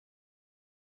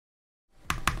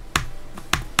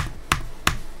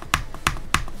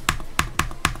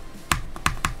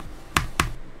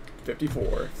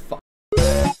54. Fuck.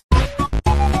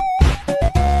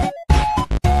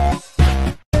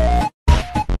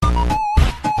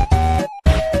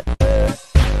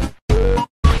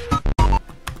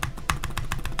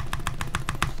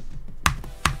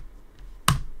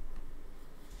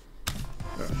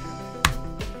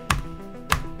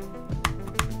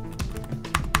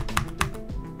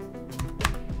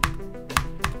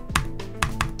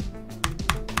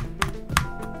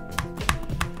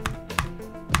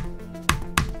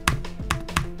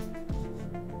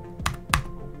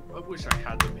 I wish I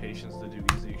had the patience to do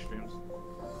easy extremes.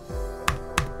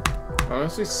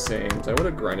 Honestly, same. I would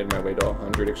have grinded my way to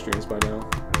 100 extremes by now.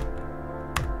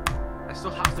 I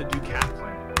still have to do cat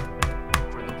planning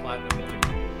for the platinum thing.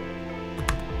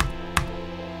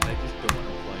 I just don't want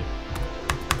to play.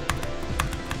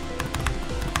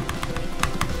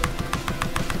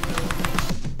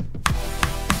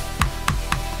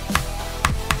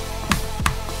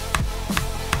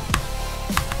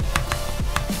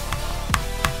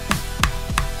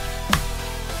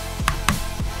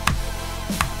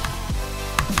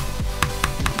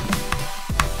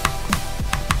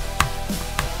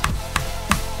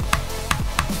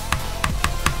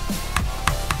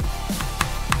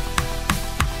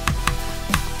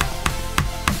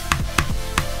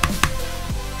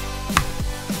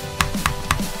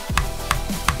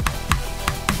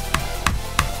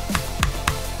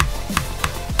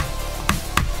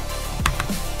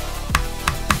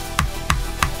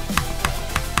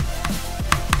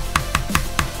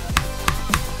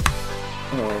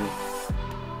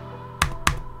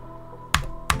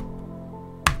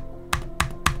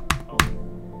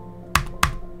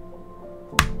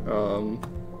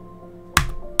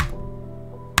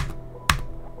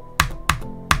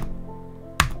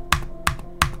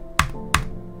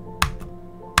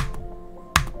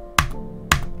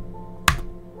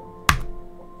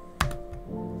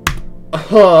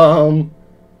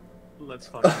 Let's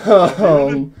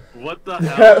fucking what the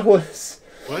hell? That was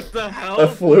what the hell? a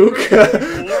fluke.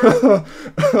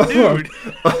 Dude.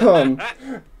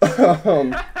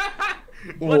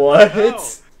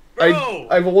 What? Bro.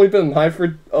 I've only been live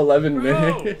for 11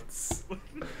 minutes.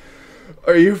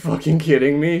 Are you fucking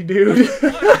kidding me, dude?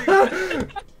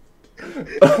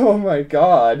 Oh my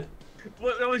god.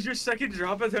 What, that was your second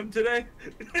drop attempt today?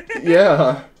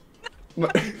 Yeah.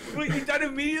 Wait, you died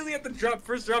immediately at the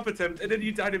first drop attempt, and then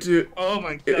you died. Dude, oh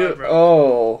my god, bro.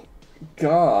 Oh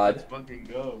god. Let's fucking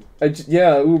go. I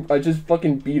just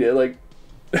fucking beat it. Like,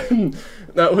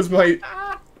 that was my.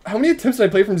 How many attempts did I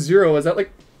play from 0? Was that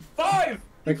like 5?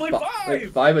 Like, you played 5. Like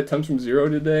 5 attempts from 0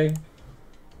 today?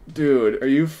 Dude, are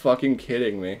you fucking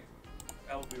kidding me?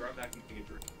 I will be right back and get a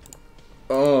drink.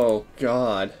 Oh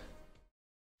god.